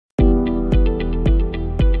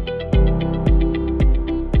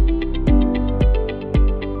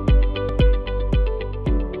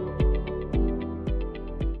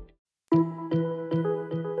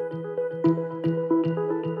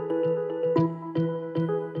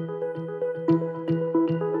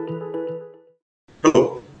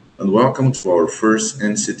and welcome to our first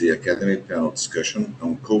NCD Academy panel discussion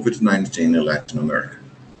on COVID-19 in Latin America.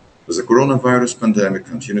 As the coronavirus pandemic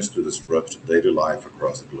continues to disrupt daily life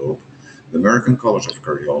across the globe, the American College of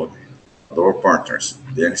Cardiology and our partners,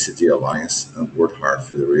 the NCD Alliance and World Heart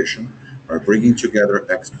Federation, are bringing together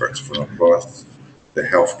experts from across the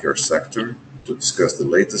healthcare sector to discuss the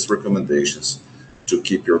latest recommendations to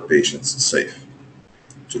keep your patients safe.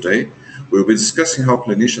 Today, we'll be discussing how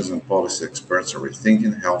clinicians and policy experts are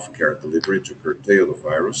rethinking healthcare delivery to curtail the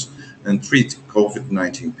virus and treat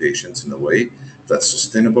COVID-19 patients in a way that's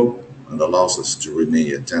sustainable and allows us to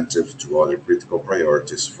remain attentive to other critical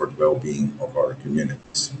priorities for the well-being of our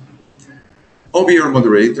communities. I'll be your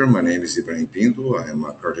moderator. My name is Ibraim Pinto. I am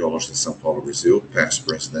a cardiologist in São Paulo, Brazil, past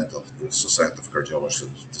president of the Society of Cardiology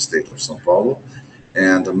of the state of São Paulo,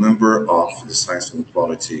 and a member of the Science and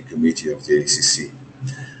Quality Committee of the ACC.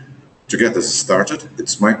 To get us started,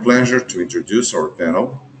 it's my pleasure to introduce our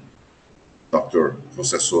panel, Dr.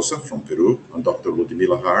 José Sosa from Peru and Dr.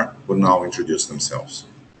 Ludhmila Hajjar, who now introduce themselves.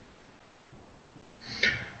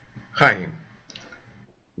 Hi,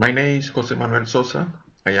 my name is José Manuel Sosa.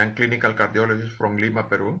 I am clinical cardiologist from Lima,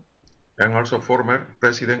 Peru, and also former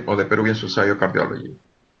president of the Peruvian Society of Cardiology.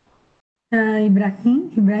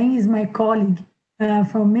 Ibraim is my colleague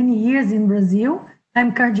for many years in Brazil.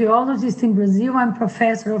 I'm cardiologist in Brazil. I'm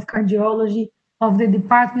professor of cardiology of the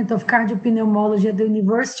Department of Cardiopulmonology at the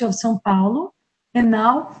University of São Paulo. And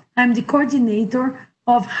now I'm the coordinator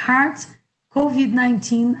of Heart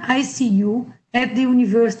COVID-19 ICU at the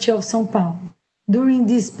University of São Paulo. During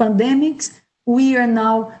these pandemics, we are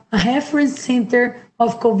now a reference center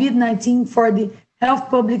of COVID-19 for the health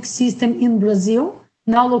public system in Brazil,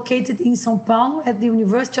 now located in São Paulo at the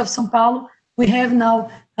University of São Paulo. We have now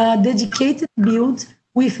a dedicated build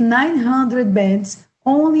with 900 beds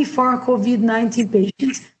only for COVID-19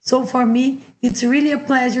 patients. So for me, it's really a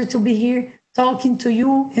pleasure to be here talking to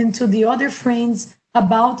you and to the other friends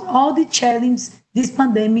about all the challenges these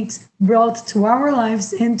pandemics brought to our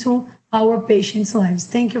lives and to our patients' lives.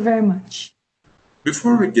 Thank you very much.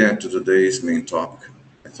 Before we get to today's main topic,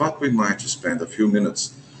 I thought we might spend a few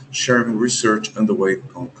minutes sharing research underway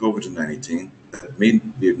on COVID-19 that may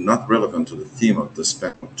be not relevant to the theme of this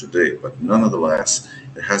panel today, but nonetheless,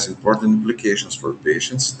 it has important implications for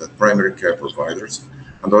patients that primary care providers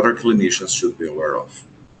and other clinicians should be aware of.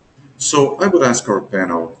 So I would ask our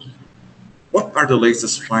panel, what are the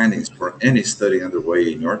latest findings for any study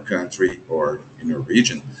underway in your country or in your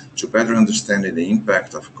region to better understand the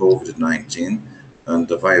impact of COVID-19 and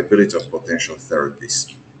the viability of potential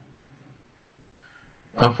therapies?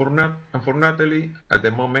 Unfortunately, at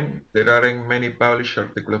the moment, there aren't many published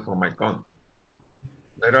articles from my country.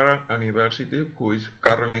 There are universities who is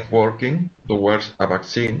currently working towards a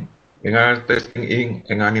vaccine and are testing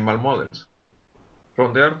in animal models.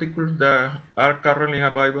 From the articles that are currently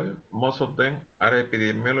available, most of them are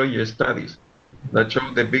epidemiology studies that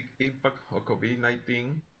show the big impact of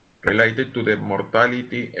COVID-19 related to the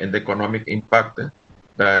mortality and economic impact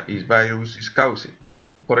that this virus is causing.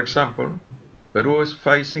 For example, Peru is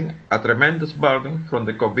facing a tremendous burden from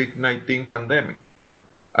the COVID-19 pandemic,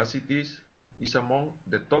 as it is among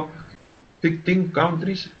the top 15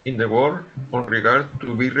 countries in the world on regard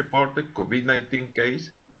to be reported COVID-19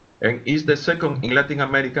 case, and is the second in Latin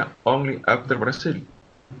America only after Brazil.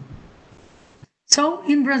 So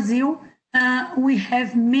in Brazil, we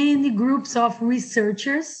have many groups of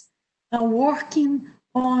researchers working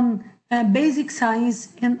on basic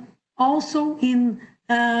science and also in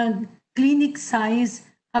clinic science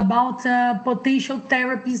about potential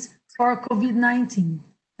therapies for COVID-19.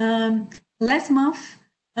 Last month,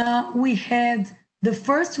 we had the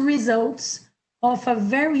first results of a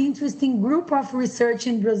very interesting group of research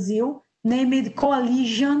in Brazil, named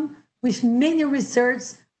Coalition, with many research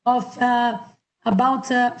of about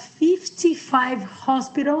 55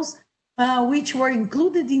 hospitals, which were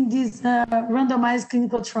included in this randomized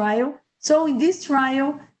clinical trial. So in this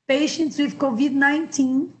trial, patients with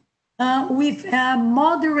COVID-19 with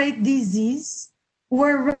moderate disease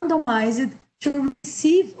were randomized to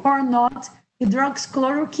receive or not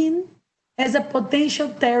hydroxychloroquine as a potential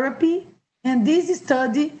therapy. And this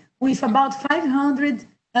study, with about 500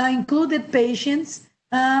 included patients,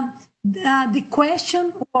 the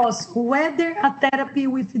question was whether a therapy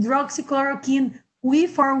with hydroxychloroquine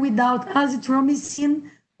with or without azithromycin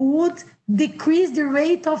would decrease the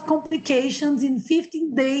rate of complications in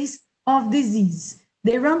 15 days of disease.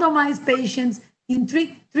 They randomized patients in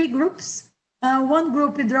three groups. One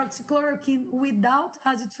group hydroxychloroquine without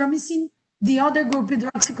azithromycin, the other group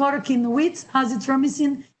hydroxychloroquine with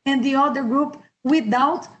azithromycin, and the other group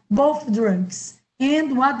without both drugs.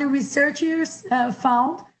 And what the researchers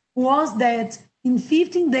found was that in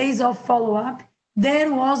 15 days of follow-up,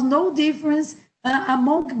 there was no difference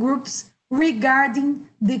among groups regarding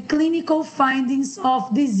the clinical findings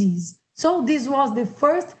of disease. So this was the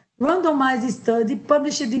first randomized study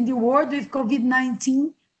published in the world with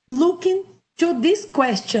COVID-19, looking to this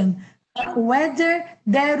question, whether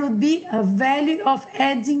there would be a value of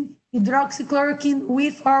adding hydroxychloroquine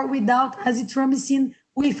with or without azithromycin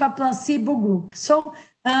with a placebo group. So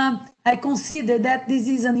I consider that this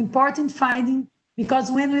is an important finding,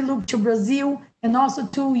 because when we look to Brazil and also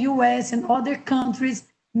to US and other countries,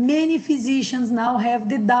 many physicians now have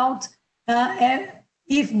the doubt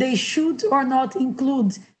if they should or not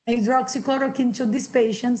include hydroxychloroquine to these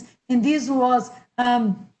patients. And this was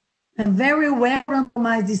a very well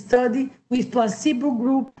randomized study with placebo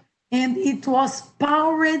group, and it was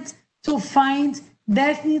powered to find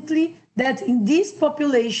definitely that in this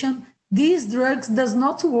population, these drugs does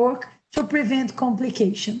not work to prevent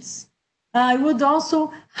complications. I would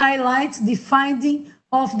also highlight the finding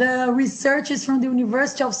of the researchers from the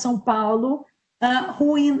University of São Paulo,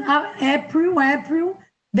 who in April,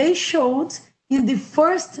 they showed in the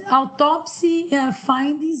first autopsy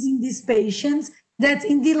findings in these patients that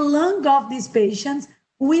in the lung of these patients,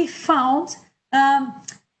 we found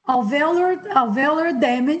alveolar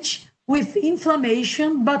damage with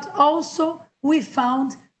inflammation, but also we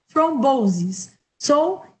found thrombosis.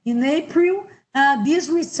 So in April, these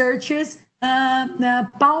researchers,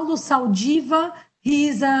 Paulo Saldiva, he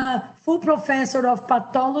is a full professor of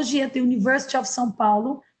pathology at the University of São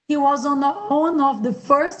Paulo. He was one of the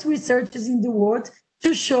first researchers in the world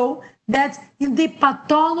to show that in the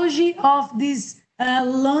pathology of this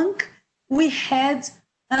lung, we had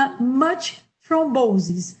much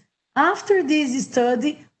thrombosis. After this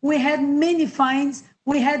study, we had many finds.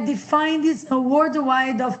 We had the findings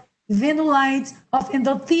worldwide of venulitis, of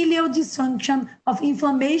endothelial dysfunction, of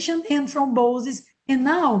inflammation and thrombosis. And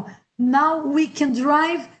now we can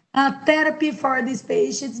drive therapy for these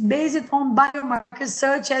patients based on biomarkers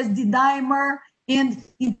such as the dimer and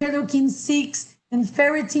interleukin-6 and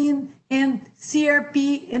ferritin and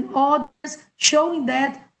CRP and others, showing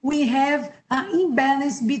that we have an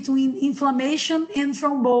imbalance between inflammation and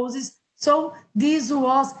thrombosis. So these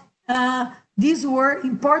were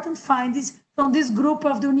important findings from this group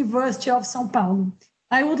of the University of São Paulo.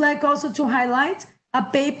 I would like also to highlight a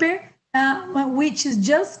paper which is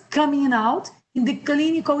just coming out in the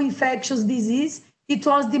clinical infectious disease. It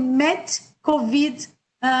was the MET-COVID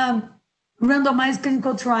randomized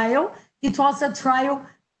clinical trial. It was a trial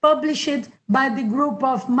published by the group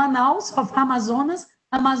of Manaus, of Amazonas.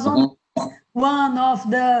 Amazonas, one of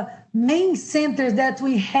the main centers that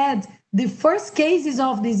we had the first cases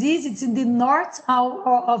of disease. It's in the north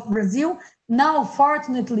of Brazil. Now,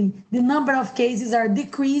 fortunately, the number of cases are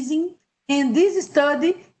decreasing. And this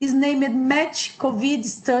study is named MET-COVID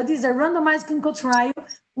studies, a randomized clinical trial,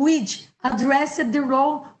 which addressed the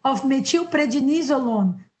role of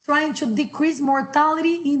methylprednisolone, trying to decrease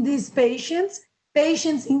mortality in these patients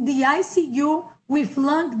in the ICU with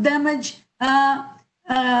lung damage by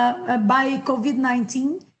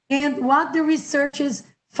COVID-19. And what the researchers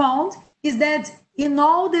found is that in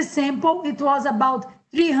all the sample, it was about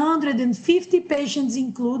 350 patients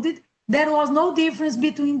included. There was no difference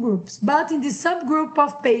between groups, but in the subgroup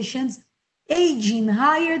of patients aging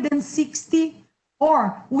higher than 60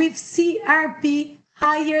 or with CRP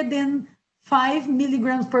higher than 5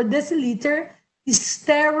 milligrams per deciliter,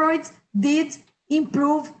 steroids did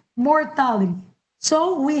improve mortality.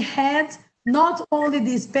 So we had not only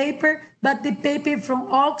this paper, but the paper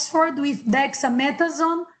from Oxford with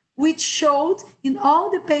dexamethasone, which showed in all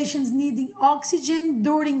the patients needing oxygen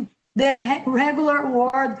during the regular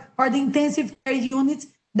ward or the intensive care units,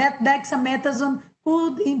 that dexamethasone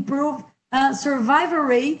could improve survival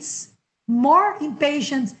rates, more in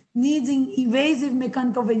patients needing invasive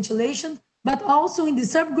mechanical ventilation, but also in the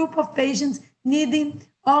subgroup of patients needing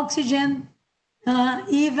oxygen,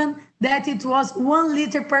 even that it was 1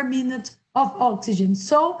 liter per minute of oxygen.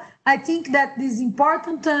 So I think that these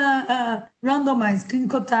important randomized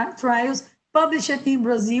clinical trials published in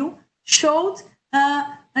Brazil showed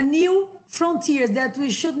a new frontier that we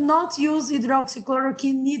should not use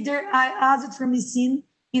hydroxychloroquine, neither azithromycin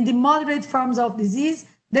in the moderate forms of disease,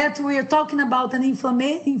 that we are talking about an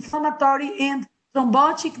inflammatory and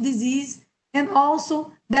thrombotic disease, and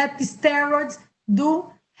also that the steroids do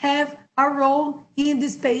have a role in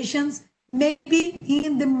these patients, maybe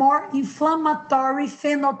in the more inflammatory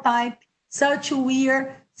phenotype, such we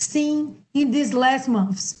are seeing in these last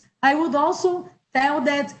months. I would also tell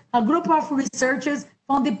that a group of researchers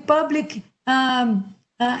from the public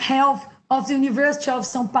health of the University of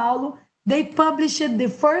São Paulo they published the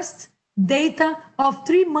first data of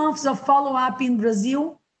 3 months of follow-up in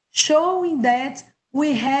Brazil, showing that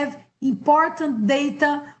we have important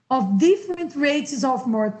data of different rates of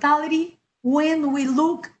mortality when we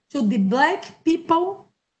look to the Black people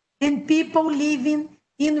and people living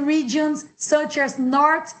in regions such as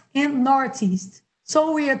North and Northeast.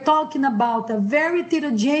 So we are talking about a very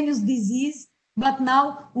heterogeneous disease, but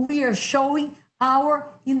now we are showing our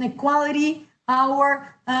inequality,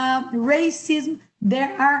 our racism.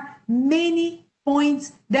 There are many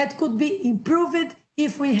points that could be improved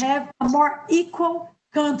if we have a more equal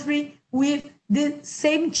country with the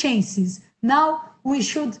same chances. Now we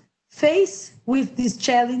should face with this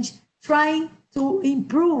challenge, trying to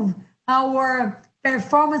improve our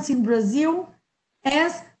performance in Brazil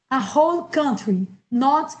as a whole country,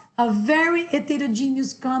 not a very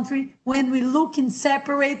heterogeneous country when we look in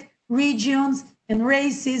separate regions and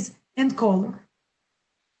races and color.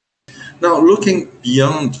 Now, looking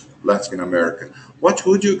beyond Latin America, what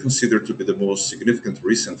would you consider to be the most significant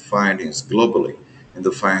recent findings globally in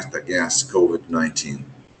the fight against COVID-19?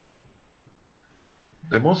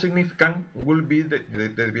 The most significant will be the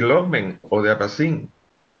development of the vaccine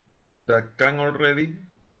that can already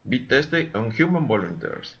be tested on human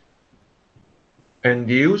volunteers. And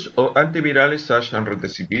the use of antivirals such as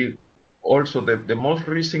remdesivir. Also, the most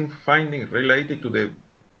recent findings related to the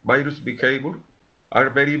virus behavior are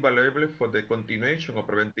very valuable for the continuation of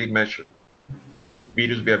preventive measures,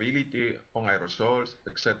 virus viability on aerosols,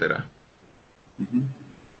 etc. Mm-hmm.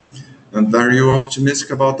 And are you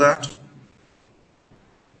optimistic about that?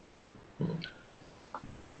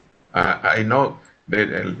 I know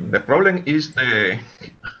the problem is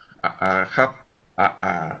have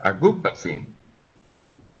a good vaccine.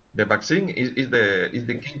 The vaccine is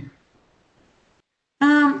the key.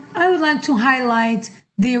 I would like to highlight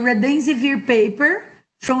the remdesivir paper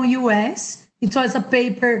from US. It was a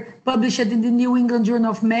paper published in the New England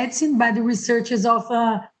Journal of Medicine by the researchers of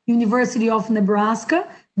University of Nebraska.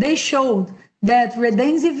 They showed that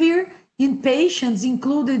remdesivir in patients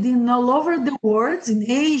included in all over the world, in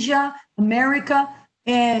Asia, America,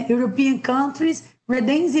 European countries,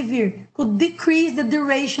 remdesivir could decrease the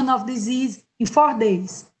duration of disease in 4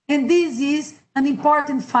 days. And this is an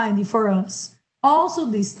important finding for us. Also,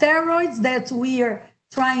 the steroids that we are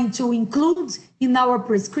trying to include in our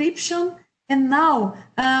prescription. And now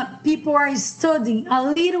people are studying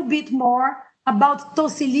a little bit more about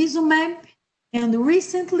tocilizumab. And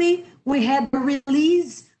recently we had the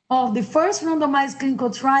release of the first randomized clinical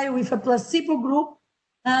trial with a placebo group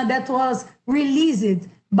that was released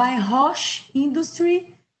by Roche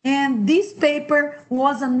Industry. And this paper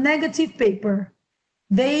was a negative paper.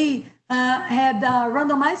 They had a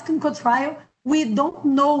randomized clinical trial. We don't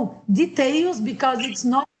know details because it's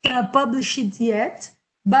not published yet,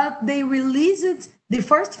 but they released the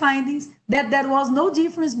first findings that there was no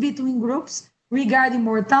difference between groups regarding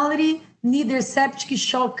mortality, neither septic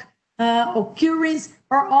shock occurrence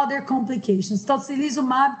or other complications.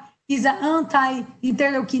 Tocilizumab is an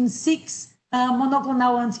anti-interleukin 6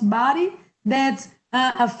 monoclonal antibody that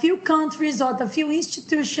a few countries or a few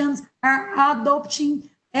institutions are adopting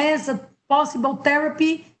as a possible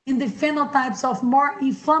therapy in the phenotypes of more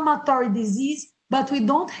inflammatory disease, but we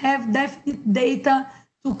don't have definite data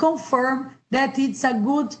to confirm that it's a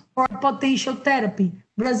good or potential therapy.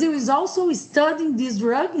 Brazil is also studying this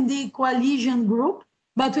drug in the coalition group,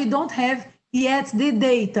 but we don't have yet the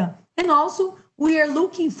data. And also, we are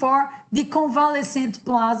looking for the convalescent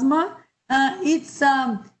plasma. It's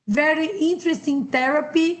a very interesting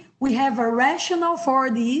therapy. We have a rationale for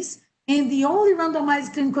this. And the only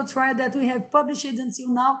randomized clinical trial that we have published until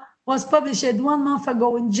now was published 1 month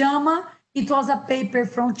ago in JAMA. It was a paper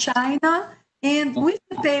from China. And with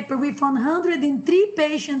the paper, with 103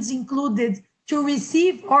 patients included to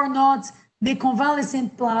receive or not the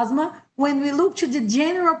convalescent plasma, when we look to the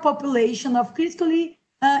general population of critically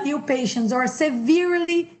ill patients or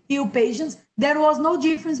severely ill patients, there was no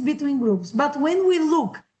difference between groups. But when we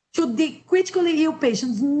look to the critically ill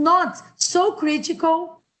patients, not so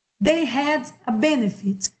critical, they had a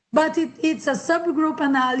benefit, but it's a subgroup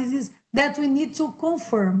analysis that we need to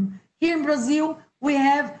confirm. Here in Brazil, we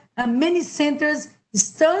have many centers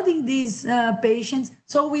studying these patients,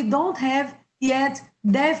 so we don't have yet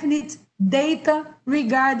definite data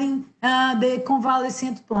regarding the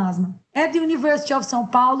convalescent plasma. At the University of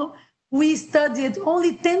São Paulo, we studied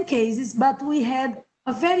only 10 cases, but we had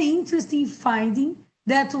a very interesting finding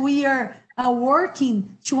that we are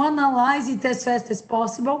working to analyze it as fast as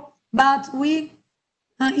possible. But we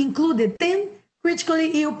included 10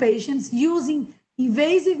 critically ill patients using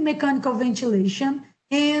invasive mechanical ventilation,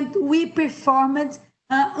 and we performed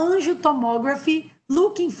angiotomography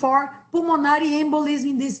looking for pulmonary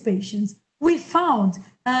embolism in these patients. We found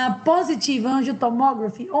positive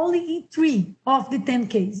angiotomography only in 3 of the 10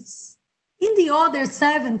 cases. In the other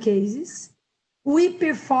 7 cases, we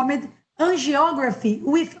performed angiography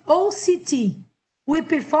with OCT. We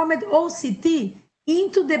performed OCT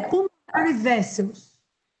into the pulmonary vessels.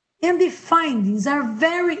 And the findings are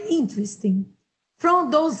very interesting.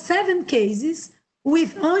 From those 7 cases,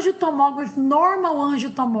 with angiotomography, normal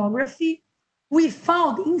angiotomography, we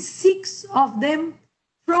found in 6 of them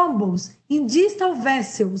thrombus in distal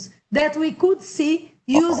vessels that we could see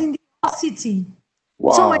using the OCT.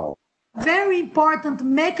 Wow. So a very important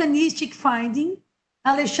mechanistic finding.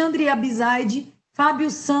 Alexandre Abizaide, Fábio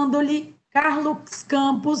Sandoli, Carlos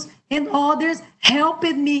Campos, and others helped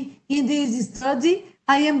me in this study.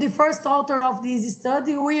 I am the first author of this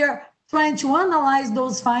study. We are trying to analyze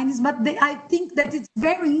those findings, but I think that it's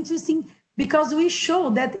very interesting because we show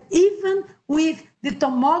that even with the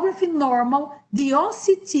tomography normal, the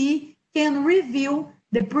OCT can reveal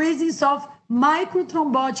the presence of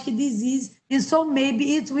microthrombotic disease, and so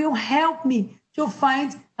maybe it will help me to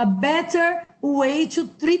find a better way to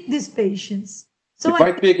treat these patients. So it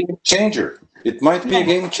might be a game changer. It might be a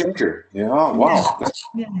game changer. Yeah, wow.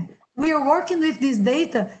 Yeah. We are working with this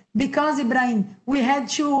data because, Ibraim, we had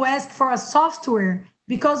to ask for a software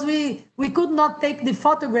because we could not take the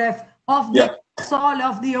photograph of the soil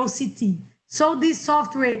of the OCT. So this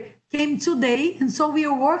software came today, and so we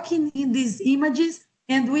are working in these images,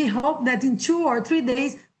 and we hope that in 2 or 3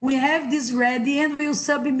 days we have this ready and we'll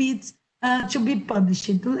submit to be published.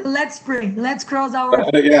 Let's pray. Let's cross our...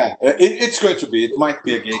 it's going to be. It might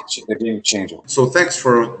be a game changer. So thanks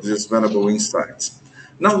for these valuable insights.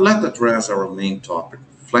 Now let's address our main topic,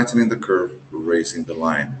 flattening the curve, raising the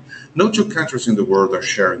line. No 2 countries in the world are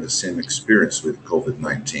sharing the same experience with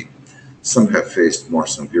COVID-19. Some have faced more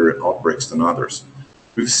severe outbreaks than others.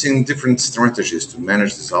 We've seen different strategies to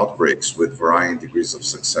manage these outbreaks with varying degrees of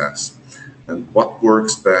success. And what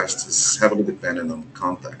works best is heavily dependent on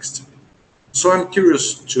context. So I'm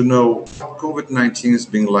curious to know what COVID-19 is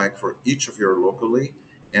being like for each of you locally,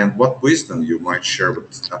 and what wisdom you might share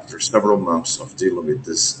after several months of dealing with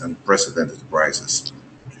this unprecedented crisis.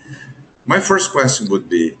 My first question would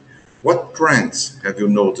be, what trends have you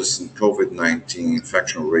noticed in COVID-19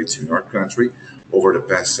 infection rates in your country over the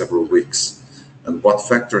past several weeks? And what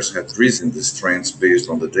factors have risen these trends based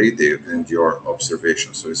on the data and your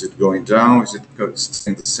observations? So is it going down? Is it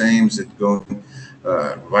staying the same? Is it going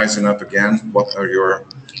rising up again? What are your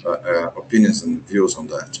opinions and views on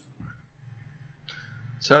that?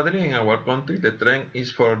 Sadly, in our country, the trend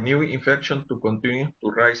is for new infection to continue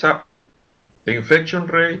to rise up. The infection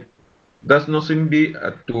rate does not seem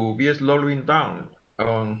to be slowing down.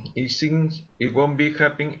 It seems it won't be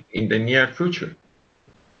happening in the near future.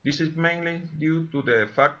 This is mainly due to the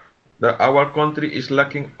fact that our country is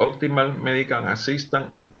lacking optimal medical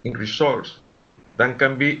assistance in resources that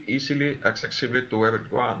can be easily accessible to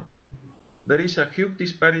everyone. There is a huge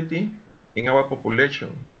disparity in our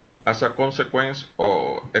population as a consequence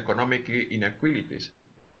of economic inequalities.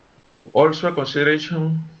 Also, a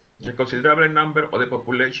considerable number of the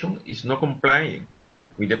population is not complying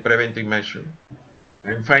with the preventive measure.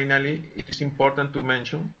 And finally, it is important to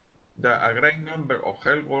mention that a great number of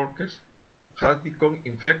health workers have become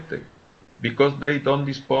infected because they don't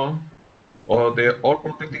dispose of the all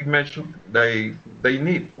protective measures they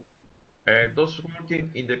need. Those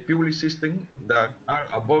working in the public system that are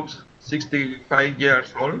above 65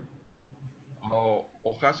 years old or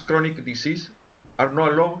has chronic disease are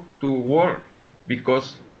not allowed to work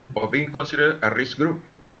because of being considered a risk group.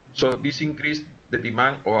 So this increased the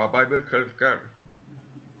demand of available health care.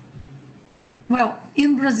 Well,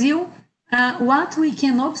 in Brazil, what we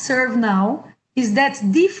can observe now is that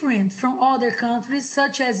different from other countries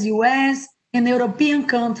such as US and European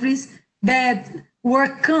countries that were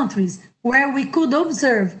countries where we could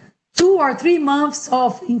observe 2 or 3 months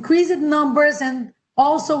of increased numbers, and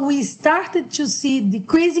also we started to see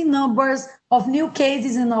decreasing numbers of new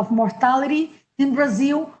cases and of mortality. In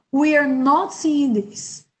Brazil, we are not seeing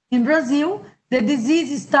this. In Brazil, the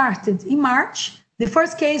disease started in March. The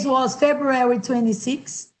first case was February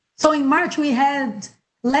 26. So in March, we had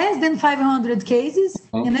less than 500 cases.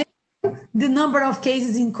 In April, the number of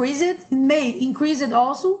cases increased. In May, increased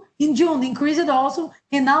also. In June, increased also.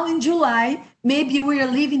 And now in July, maybe we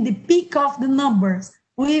are leaving the peak of the numbers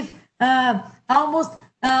with almost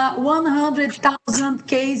 100,000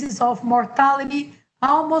 cases of mortality,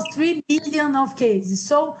 almost 3 million of cases.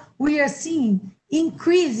 So we are seeing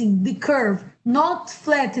increasing the curve, not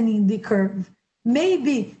flattening the curve.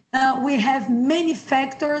 Maybe we have many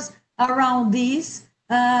factors around this.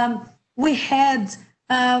 we had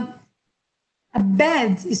a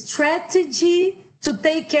bad strategy to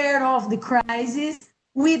take care of the crisis.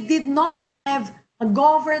 We did not have a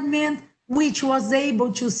government which was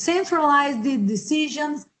able to centralize the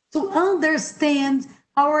decisions, to understand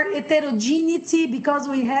our heterogeneity, because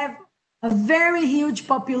we have a very huge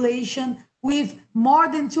population with more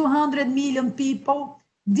than 200 million people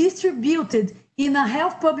distributed in a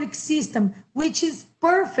health public system, which is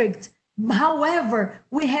perfect. However,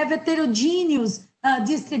 we have heterogeneous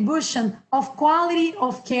distribution of quality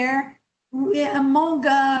of care among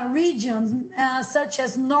regions such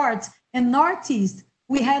as North and Northeast.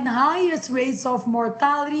 We had highest rates of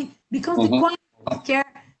mortality because the quality of care,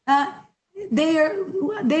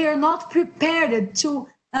 they are not prepared to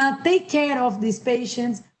take care of these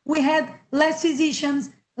patients. We had less physicians,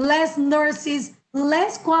 less nurses,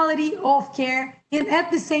 less quality of care, and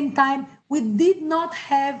at the same time, we did not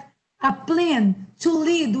have a plan to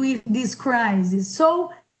lead with this crisis.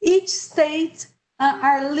 So each state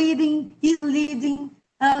is leading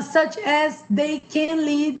such as they can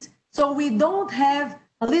lead. So we don't have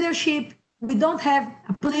a leadership, we don't have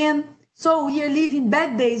a plan. So we are living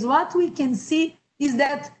bad days. What we can see is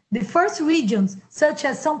that the first regions, such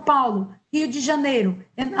as São Paulo, Rio de Janeiro,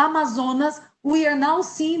 and Amazonas, we are now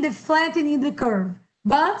seeing the flattening the curve.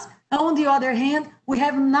 But on the other hand, we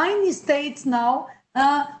have 9 states now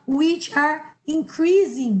which are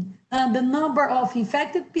increasing the number of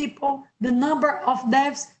infected people, the number of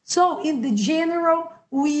deaths. So in the general,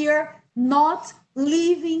 we are not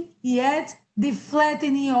living yet the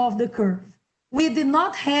flattening of the curve. We did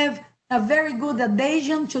not have a very good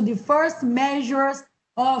adhesion to the first measures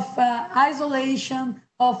of isolation,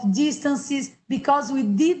 of distances, because we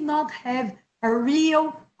did not have a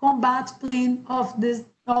real combat plan of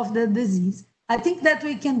the disease. I think that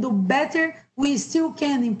we can do better. We still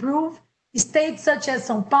can improve. States such as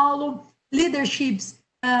São Paulo, leaderships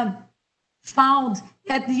found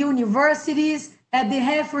at the universities, at the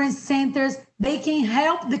reference centers, they can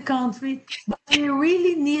help the country, but we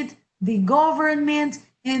really need the government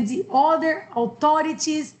and the other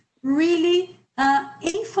authorities really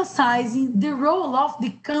emphasizing the role of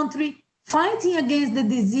the country fighting against the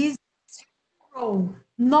disease,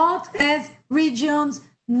 not as regions,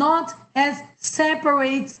 not as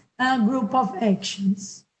separate group of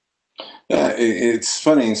actions. It's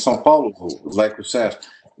funny, in São Paulo, like you said,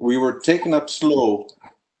 we were taken up slow,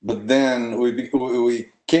 but then we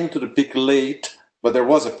came to the peak late, but there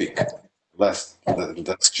was a peak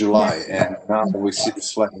that's July, and now we see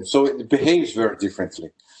this flattening. So it behaves very differently.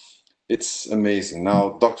 It's amazing.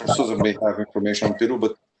 Now, Dr. Sosa may have information on Peru,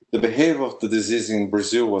 but the behavior of the disease in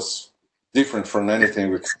Brazil was different from anything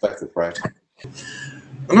we expected, right?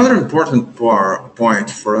 Another important point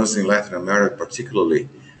for us in Latin America particularly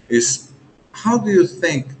is, how do you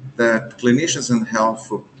think that clinicians and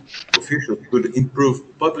health officials could improve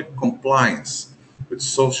public compliance with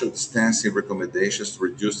social distancing recommendations to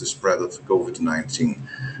reduce the spread of COVID-19?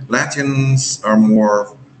 Latins are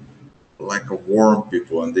more like a warm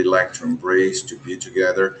people, and they like to embrace, to be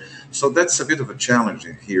together. So that's a bit of a challenge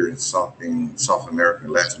here in South America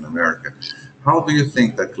and Latin America. How do you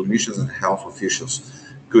think that clinicians and health officials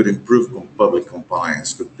could improve public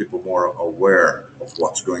compliance, could people more aware of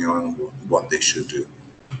what's going on and what they should do?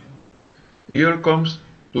 Here comes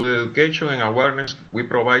to the education and awareness we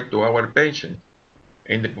provide to our patients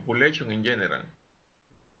and the population in general.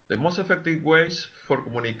 The most effective ways for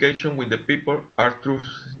communication with the people are through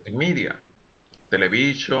the media,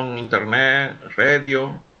 television, internet,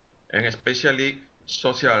 radio, and especially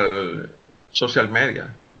social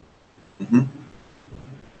media. Mm-hmm.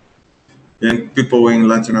 And people in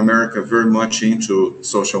Latin America are very much into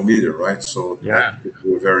social media, right? So yeah,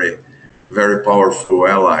 we're very, very powerful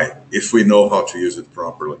ally if we know how to use it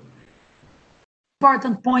properly.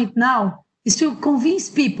 Important point now is to convince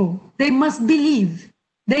people they must believe.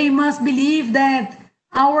 They must believe that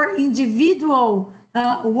our individual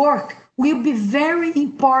work will be very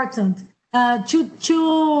important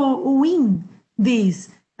to win this.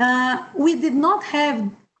 We did not have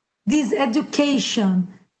this education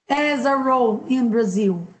as a role in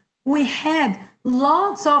Brazil. We had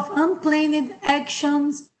lots of unplanned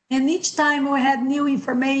actions, and each time we had new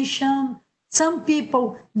information. Some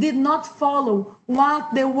people did not follow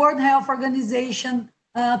what the World Health Organization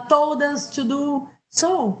told us to do.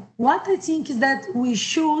 So what I think is that we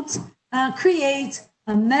should create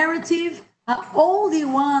a narrative, only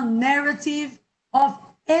one narrative of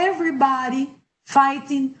everybody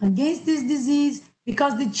fighting against this disease,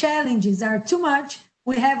 because the challenges are too much.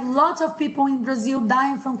 We have lots of people in Brazil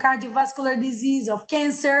dying from cardiovascular disease, of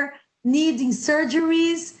cancer, needing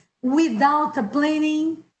surgeries. without a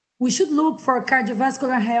planning. We should look for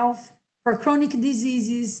cardiovascular health, for chronic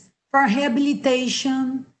diseases, for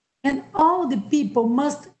rehabilitation, and all the people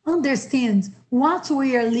must understand what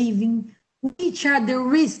we are living, which are the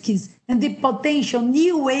risks and the potential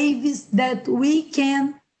new waves that we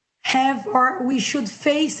can have or we should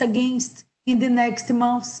face against in the next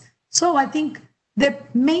months. So I think the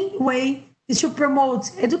main way is to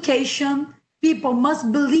promote education. People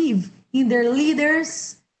must believe in their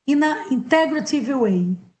leaders in an integrative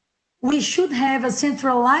way. We should have a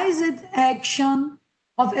centralized action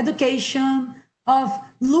of education, of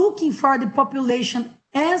looking for the population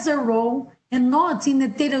as a role and not in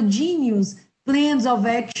heterogeneous plans of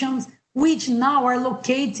actions, which now are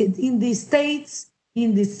located in the states,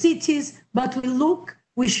 in the cities, but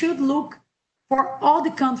we should look for all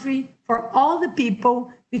the country, for all the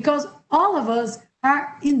people, because all of us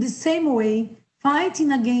are in the same way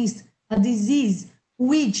fighting against a disease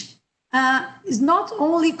which is not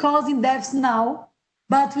only causing deaths now,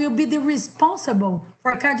 but will be the responsible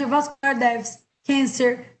for cardiovascular deaths,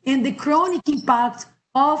 cancer, and the chronic impact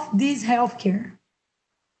of this healthcare.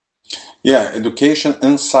 Yeah, education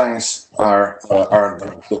and science are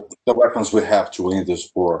the weapons we have to win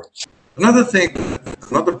this war. Another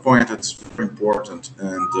point that's very important,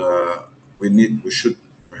 and we should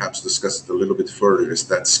perhaps discuss it a little bit further, is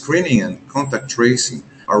that screening and contact tracing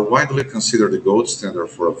are widely considered the gold standard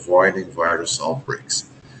for avoiding virus outbreaks.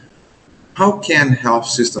 How can health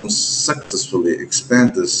systems successfully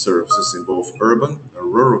expand these services in both urban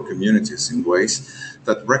and rural communities in ways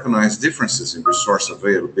that recognize differences in resource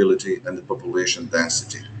availability and the population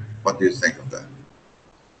density? What do you think of that?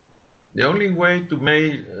 The only way to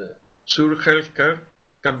make sure healthcare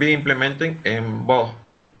can be implemented in both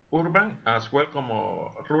urban as well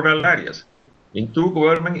as rural areas into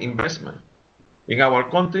government investment. In our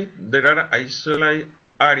country, there are isolated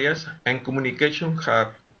areas and communication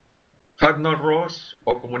have had no roads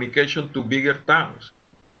or communication to bigger towns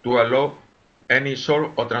to allow any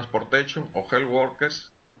sort of transportation of health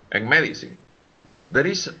workers and medicine. There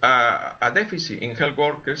is a deficit in health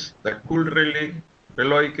workers that could really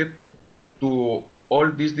relocate to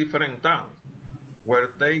all these different towns where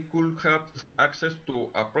they could have access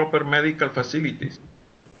to a proper medical facilities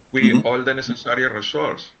with all the necessary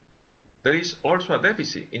resources. There is also a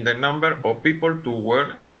deficit in the number of people to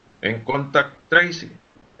work in contact tracing,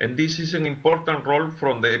 and this is an important role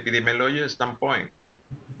from the epidemiology standpoint.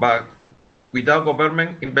 But without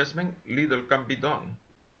government investment, little can be done.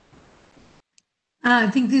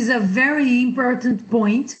 I think this is a very important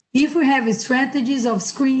point. If we have strategies of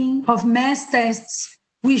screening, of mass tests,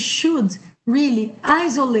 we should really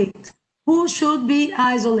isolate who should be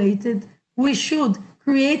isolated. We should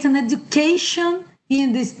create an education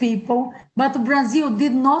in these people, but Brazil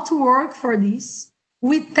did not work for this.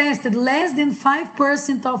 We tested less than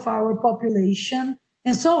 5% of our population.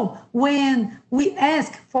 And so when we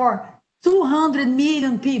ask for 200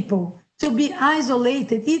 million people to be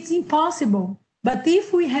isolated, it's impossible. But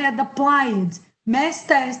if we had applied mass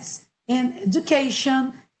tests and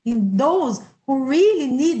education in those who really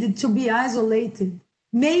needed to be isolated,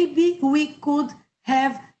 maybe we could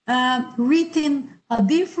have written a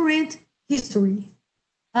different history.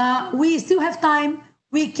 We still have time.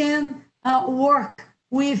 We can work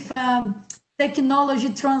with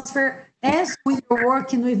technology transfer as we are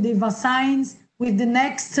working with the vaccines, with the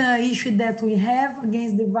next issue that we have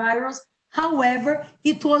against the virus. However,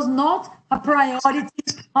 it was not a priority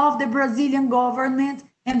of the Brazilian government,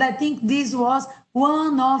 and I think this was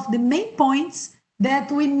one of the main points that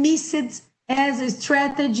we missed as a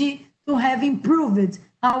strategy to have improved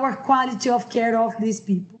our quality of care of these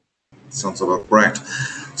people. Sounds about right.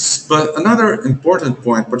 But another important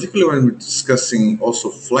point, particularly when we're discussing also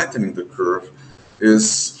flattening the curve,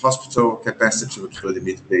 is hospital capacity to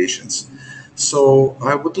admit patients. So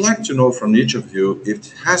I would like to know from each of you if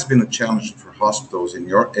it has been a challenge for hospitals in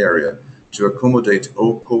your area to accommodate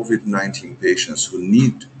all COVID-19 patients who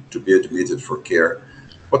need to be admitted for care.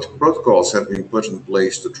 What protocols have been put in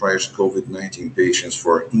place to triage COVID-19 patients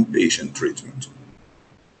for inpatient treatment?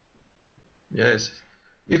 Yes,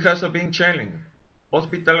 it has been challenging.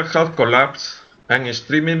 Hospital have collapsed and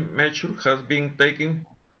extreme measures have been taken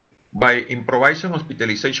by improvising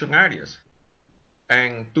hospitalization areas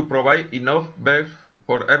and to provide enough beds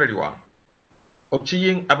for everyone.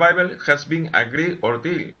 Oxygen available has been agreed or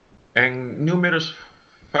deal, and numerous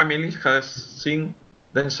families have seen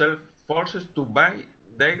themselves forced to buy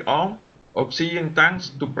their own oxygen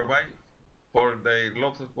tanks to provide for their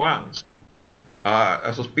loved ones,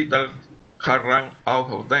 as hospitals have run out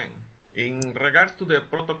of them. In regards to the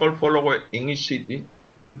protocol followed in each city,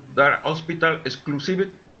 there are hospital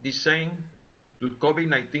exclusive designed to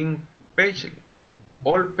COVID-19 patients.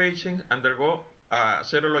 All patients undergo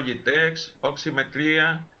serology tests, oximetry,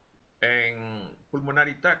 and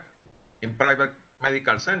pulmonary test in private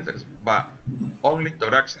medical centers, but only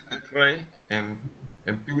thoracic X-ray in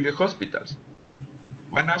public hospitals.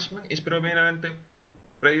 Management is predominantly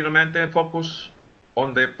focused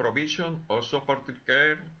on the provision of supportive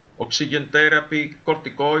care, oxygen therapy,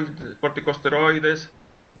 corticosteroids,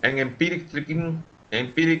 and empiric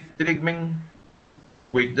treatment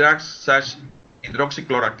with drugs such as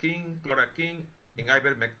hydroxychloroquine, chloroquine, and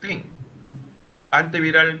ivermectin.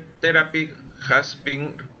 Antiviral therapy has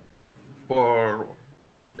been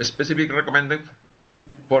specifically recommended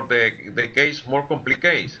for the case more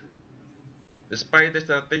complicated. Despite the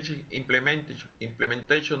strategic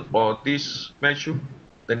implementation of this measure,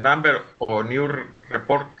 the number of new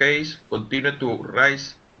report cases continue to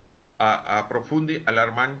rise at a profoundly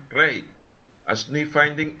alarming rate. As new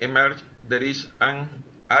findings emerge, there is an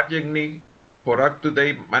urgent need for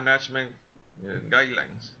up-to-date management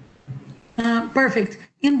guidelines. Perfect.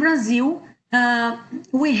 In Brazil,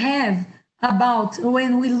 we have about,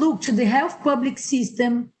 when we look to the health public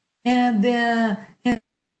system and the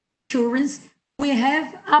insurance, we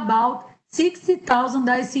have about 60,000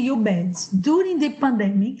 ICU beds. During the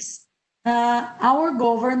pandemics, our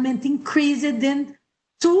government increased them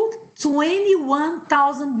to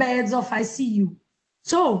 21,000 beds of ICU.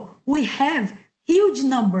 So we have huge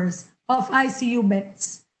numbers of ICU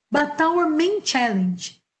beds. But our main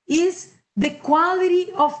challenge is the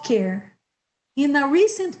quality of care. In a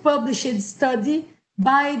recent published study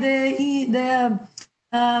by the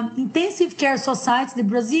intensive care society, the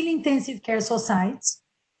Brazilian intensive care society,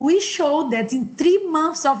 we showed that in 3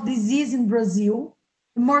 months of disease in Brazil,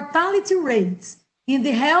 the mortality rates in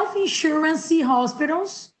the health insurance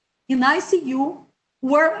hospitals in ICU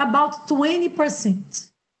were about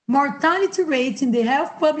 20%. Mortality rates in the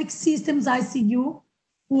health public systems ICU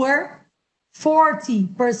were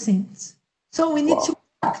 40%. So we need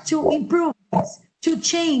to improve this, to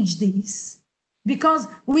change this, because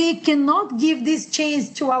we cannot give this chance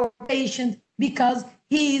to our patient because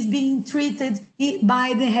he is being treated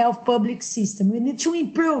by the health public system. We need to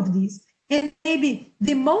improve this. And maybe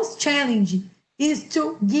the most challenging is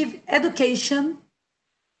to give education,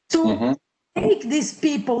 to make these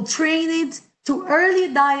people trained to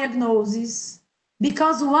early diagnosis,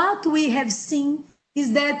 because what we have seen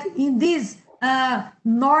is that in this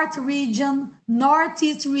North region,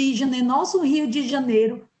 Northeast region, and also Rio de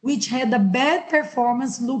Janeiro, which had a bad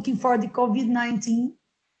performance looking for the COVID-19,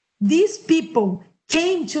 these people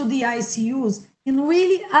came to the ICUs in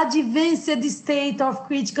really advanced state of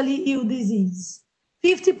critically ill disease.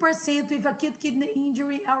 50% with acute kidney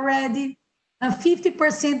injury already,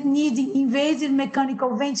 50% needing invasive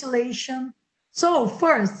mechanical ventilation. So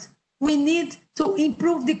first, we need to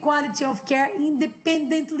improve the quality of care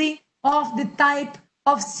independently of the type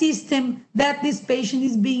of system that this patient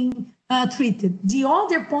is being treated. The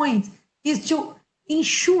other point is to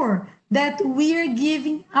ensure that we are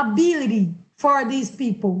giving ability for these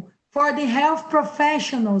people, for the health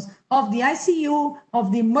professionals of the ICU,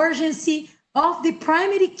 of the emergency, of the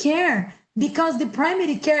primary care, because the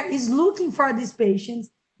primary care is looking for these patients.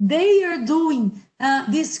 They are doing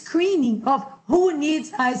this screening of who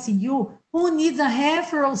needs ICU, who needs a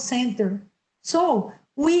referral center. So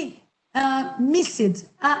we missed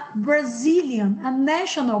a Brazilian, a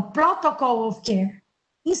national protocol of care.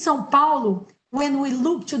 In São Paulo, when we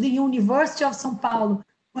look to the University of São Paulo,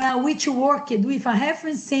 which worked with a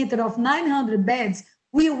reference center of 900 beds,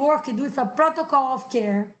 we worked with a protocol of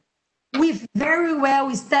care with very well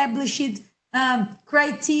established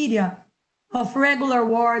criteria of regular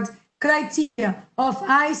wards, criteria of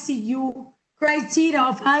ICU, criteria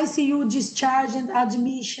of ICU discharge and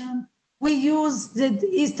admission. We use the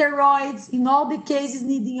steroids in all the cases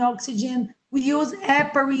needing oxygen. We use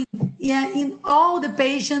heparin in all the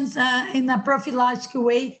patients in a prophylactic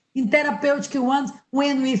way, in therapeutic ones,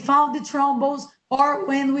 when we found the thrombos or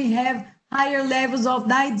when we have higher levels of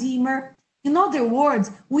dimer. In other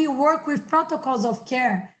words, we work with protocols of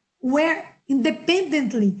care where,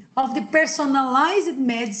 independently of the personalized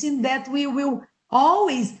medicine that we will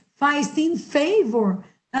always fight in favor,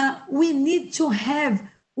 we need to have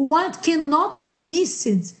what cannot be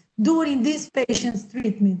missed during this patient's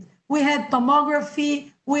treatment. We have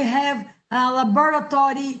tomography, we have a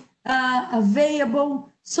laboratory available,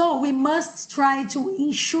 so we must try to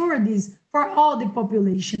ensure this for all the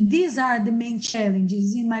population. These are the main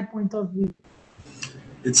challenges in my point of view.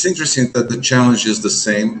 It's interesting that the challenge is the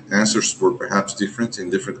same. Answers were perhaps different in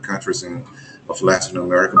different countries of Latin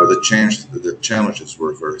America, but the challenges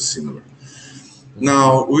were very similar.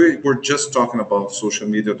 Now, we were just talking about social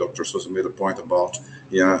media. Dr. Sosa made a point about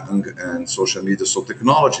young and social media. So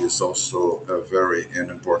technology is also a very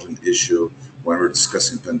important issue when we're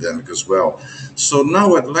discussing pandemic as well. So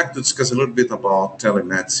now I'd like to discuss a little bit about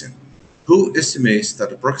telemedicine. Who estimates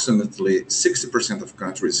that approximately 60% of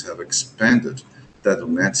countries have expanded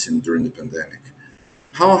telemedicine during the pandemic?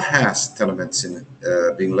 How has telemedicine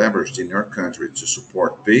been leveraged in your country to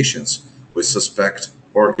support patients with suspect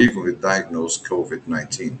or even with diagnosed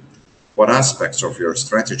COVID-19? What aspects of your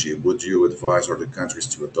strategy would you advise other countries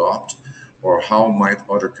to adopt, or how might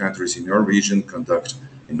other countries in our region conduct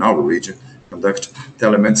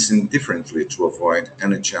telemedicine differently to avoid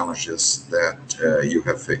any challenges that you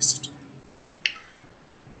have faced?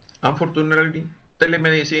 Unfortunately,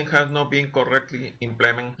 telemedicine has not been correctly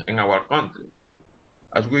implemented in our country,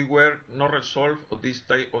 as we were not resolved of this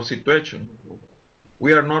type of situation.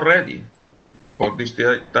 We are not ready for this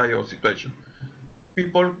type of situation.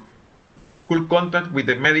 People could contact with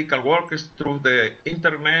the medical workers through the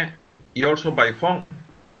internet and also by phone,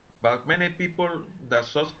 but many people that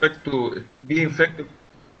suspect to be infected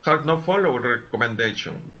have not followed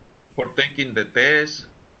recommendation for taking the test.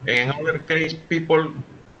 In other case, people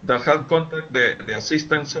that have contacted the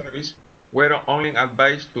assistance service were only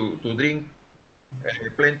advised to drink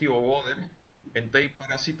plenty of water and take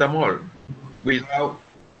paracetamol without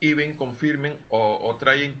even confirming or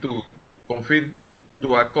trying to confirm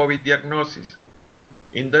to a COVID diagnosis.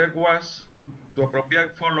 And there was the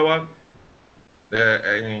appropriate follow-up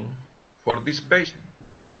for this patient.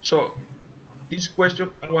 So this question,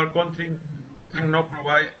 our country cannot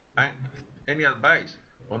provide any advice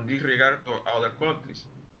on this regard to other countries,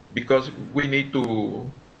 because we need to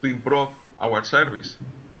improve our service.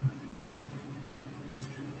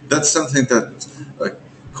 That's something that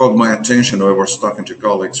caught my attention when I was talking to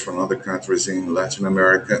colleagues from other countries in Latin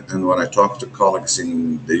America, and when I talked to colleagues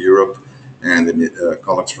in the Europe and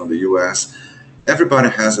colleagues from the US. Everybody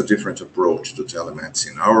has a different approach to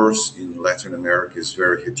telemedicine. Ours in Latin America is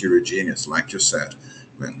very heterogeneous, like you said,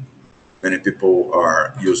 when many people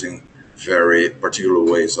are using very particular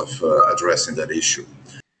ways of addressing that issue.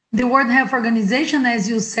 The World Health Organization, as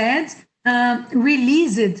you said,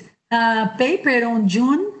 released a paper on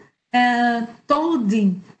June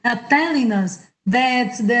telling us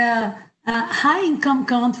that the high-income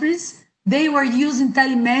countries, they were using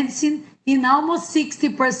telemedicine in almost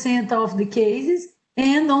 60% of the cases,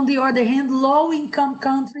 and on the other hand, low-income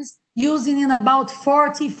countries using in about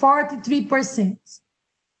 43%.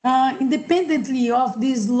 Independently of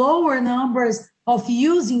these lower numbers of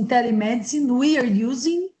using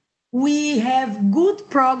telemedicine, we have good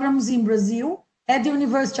programs in Brazil. At the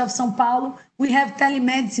University of São Paulo, we have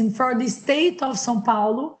telemedicine for the state of São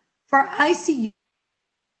Paulo, for ICU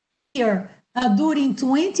here, during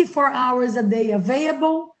 24 hours a day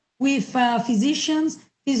available, with physicians,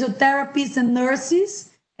 physiotherapists, and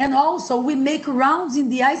nurses. And also we make rounds in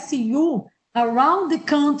the ICU around the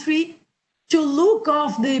country to look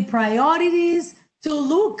of the priorities, to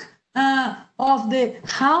look of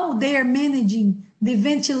how they are managing the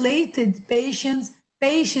ventilated patients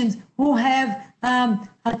who have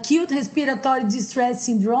acute respiratory distress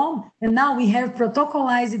syndrome, and now we have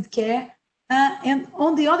protocolized care. And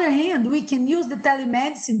on the other hand, we can use the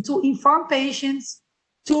telemedicine to inform patients,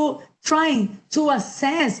 to try to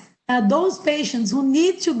assess those patients who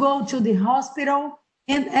need to go to the hospital,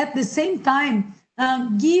 and at the same time,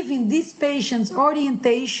 giving these patients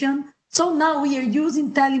orientation. So now we are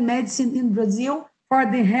using telemedicine in Brazil for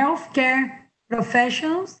the healthcare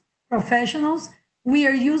professionals. We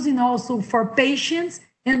are using also for patients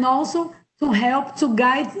and also to help to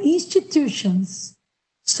guide institutions.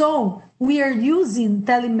 So we are using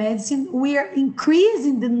telemedicine. We are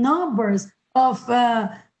increasing the numbers of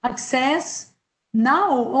access.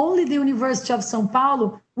 Now, only the University of São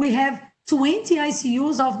Paulo, we have 20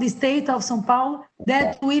 ICUs of the state of São Paulo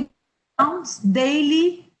that we bounce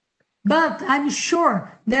daily. But I'm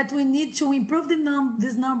sure that we need to improve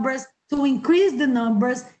these numbers, to increase the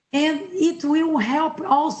numbers, and it will help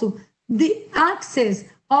also the access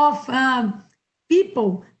of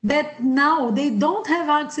people that now they don't have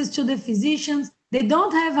access to the physicians, they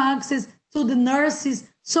don't have access to the nurses.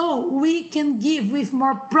 So we can give with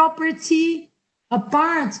more property a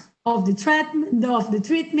part of the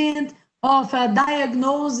treatment, of a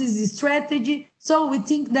diagnosis strategy. So we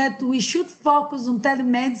think that we should focus on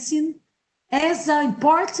telemedicine as an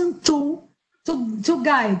important tool to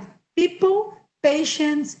guide people,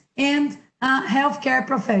 patients, and healthcare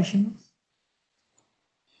professionals.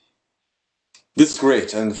 This is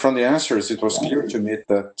great. And from the answers, it was clear to me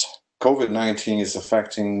that COVID-19 is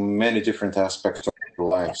affecting many different aspects of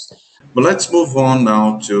lives. But let's move on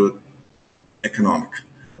now to economic,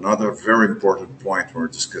 another very important point when we're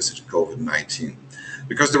discussing COVID-19,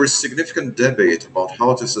 because there is significant debate about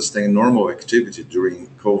how to sustain normal activity during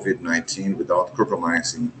COVID-19 without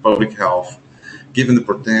compromising public health, given the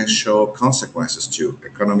potential consequences to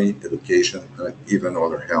economy, education, and even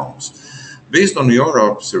other healths. Based on your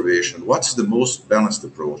observation, what's the most balanced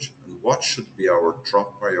approach and what should be our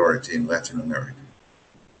top priority in Latin America?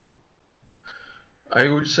 I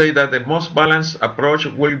would say that the most balanced approach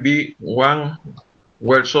will be one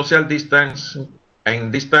where social distance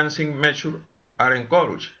and distancing measures are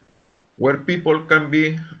encouraged, where people can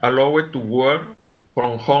be allowed to work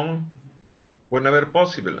from home whenever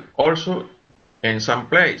possible. Also, in some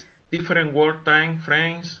places, different work time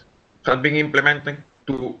frames have been implemented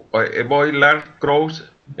to avoid large crowds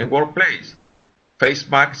in workplace. Face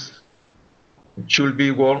masks should be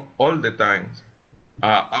worn all the time.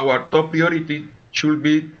 Our top priority should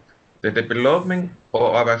be the development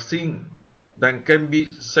of a vaccine that can be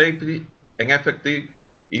safely and effective,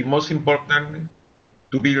 and most importantly,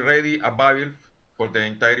 to be ready available for the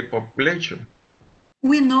entire population.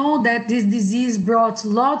 We know that this disease brought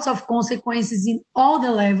lots of consequences in all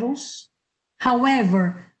the levels.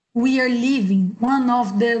 However, we are living one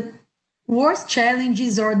of the worst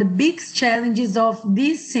challenges or the biggest challenges of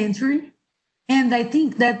this century. And I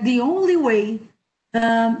think that the only way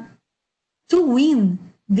to win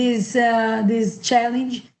this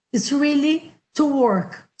challenge is really to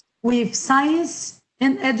work with science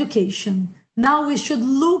and education. Now we should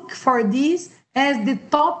look for this as the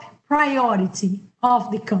top priority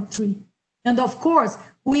of the country. And of course,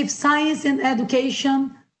 with science and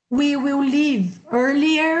education, we will live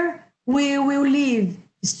earlier, we will live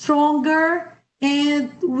stronger,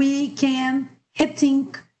 and we can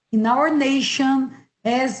rethink in our nation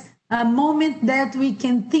as a moment that we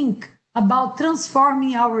can think about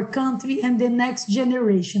transforming our country and the next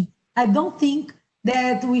generation. I don't think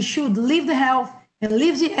that we should leave the health and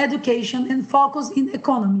leave the education and focus in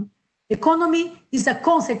economy. Economy is a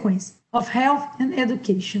consequence of health and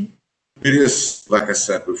education. It is, like I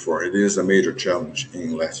said before, it is a major challenge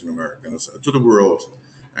in Latin America, and to the world,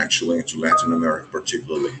 actually, to Latin America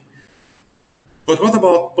particularly. But what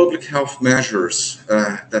about public health measures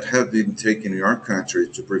that have been taken in your country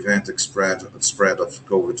to prevent the spread of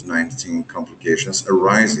COVID-19 complications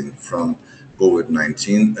arising from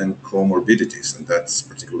COVID-19 and comorbidities? And that's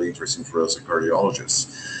particularly interesting for us as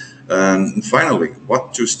cardiologists. And finally,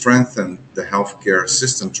 what to strengthen the healthcare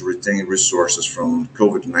system to retain resources from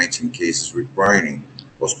COVID-19 cases requiring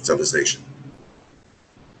hospitalization?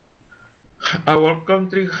 Our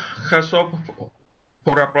country has opted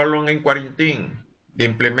for a prolonged quarantine, the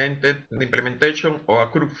implementation of a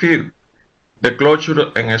curfew, the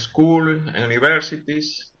closure in school and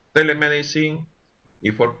universities, telemedicine,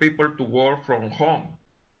 and for people to work from home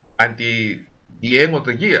until the end of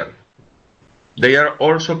the year. They are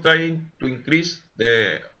also trying to increase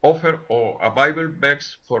the offer of available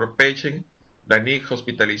beds for patients that need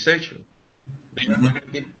hospitalization. They are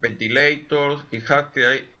getting ventilators and have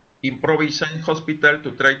to improvise hospital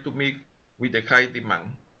to try to meet with the high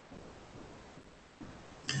demand.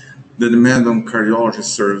 The demand on cardiology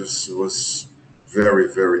service is very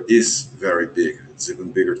big. It's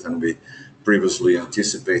even bigger than we previously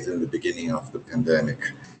anticipated in the beginning of the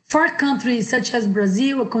pandemic. For countries such as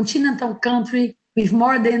Brazil, a continental country with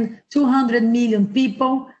more than 200 million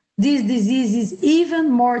people, this disease is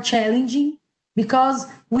even more challenging because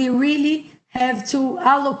we really have to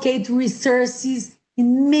allocate resources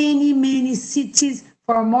in many cities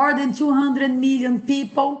for more than 200 million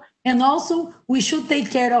people. And also, we should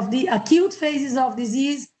take care of the acute phases of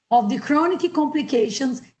disease, of the chronic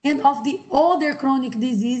complications, and of the other chronic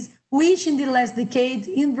disease, which in the last decade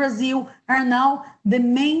in Brazil are now the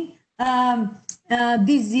main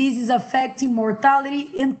diseases affecting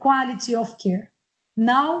mortality and quality of care.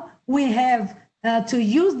 Now we have to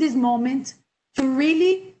use this moment to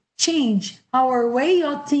really change our way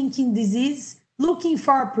of thinking disease, looking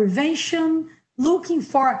for prevention, looking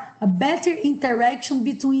for a better interaction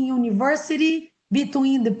between university,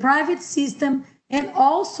 between the private system, and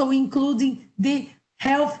also including the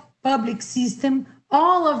health public system.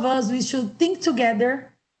 All of us, we should think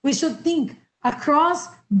together. We should think across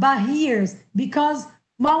barriers because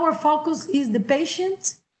our focus is the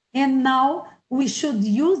patient. And now we should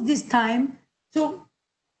use this time to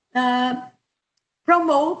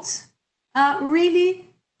promote really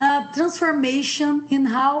transformation in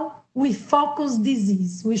how we focus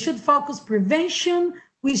disease. We should focus prevention.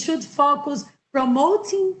 We should focus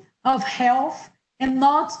promoting of health and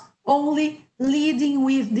not only leading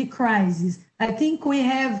with the crisis. I think we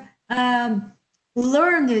have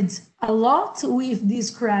learned a lot with this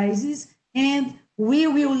crisis, and we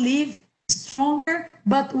will live stronger,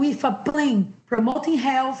 but with a plan, promoting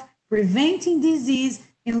health, preventing disease,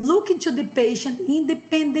 and looking to the patient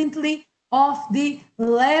independently of the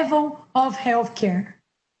level of healthcare.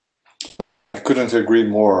 I couldn't agree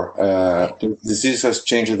more. The disease has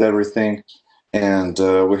changed everything, and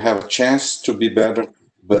we have a chance to be better,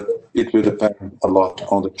 but it will depend a lot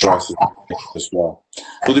on the choices as well.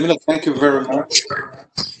 Ludhmila, thank you very much.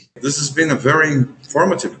 This has been a very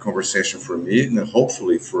informative conversation for me and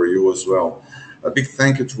hopefully for you as well. A big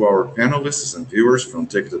thank you to our panelists and viewers for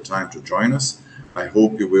taking the time to join us. I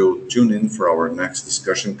hope you will tune in for our next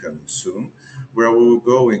discussion coming soon, where we will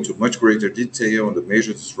go into much greater detail on the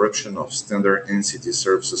major disruption of standard NCD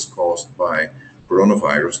services caused by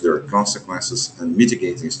coronavirus, their consequences, and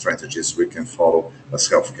mitigating strategies we can follow as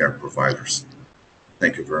healthcare providers.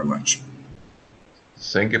 Thank you very much.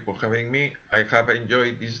 Thank you for having me. I have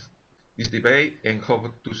enjoyed this debate and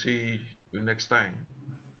hope to see you next time.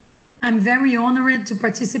 I'm very honored to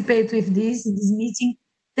participate with this meeting.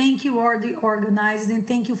 Thank you, all the organizers, and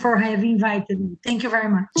thank you for having invited me. Thank you very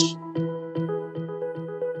much.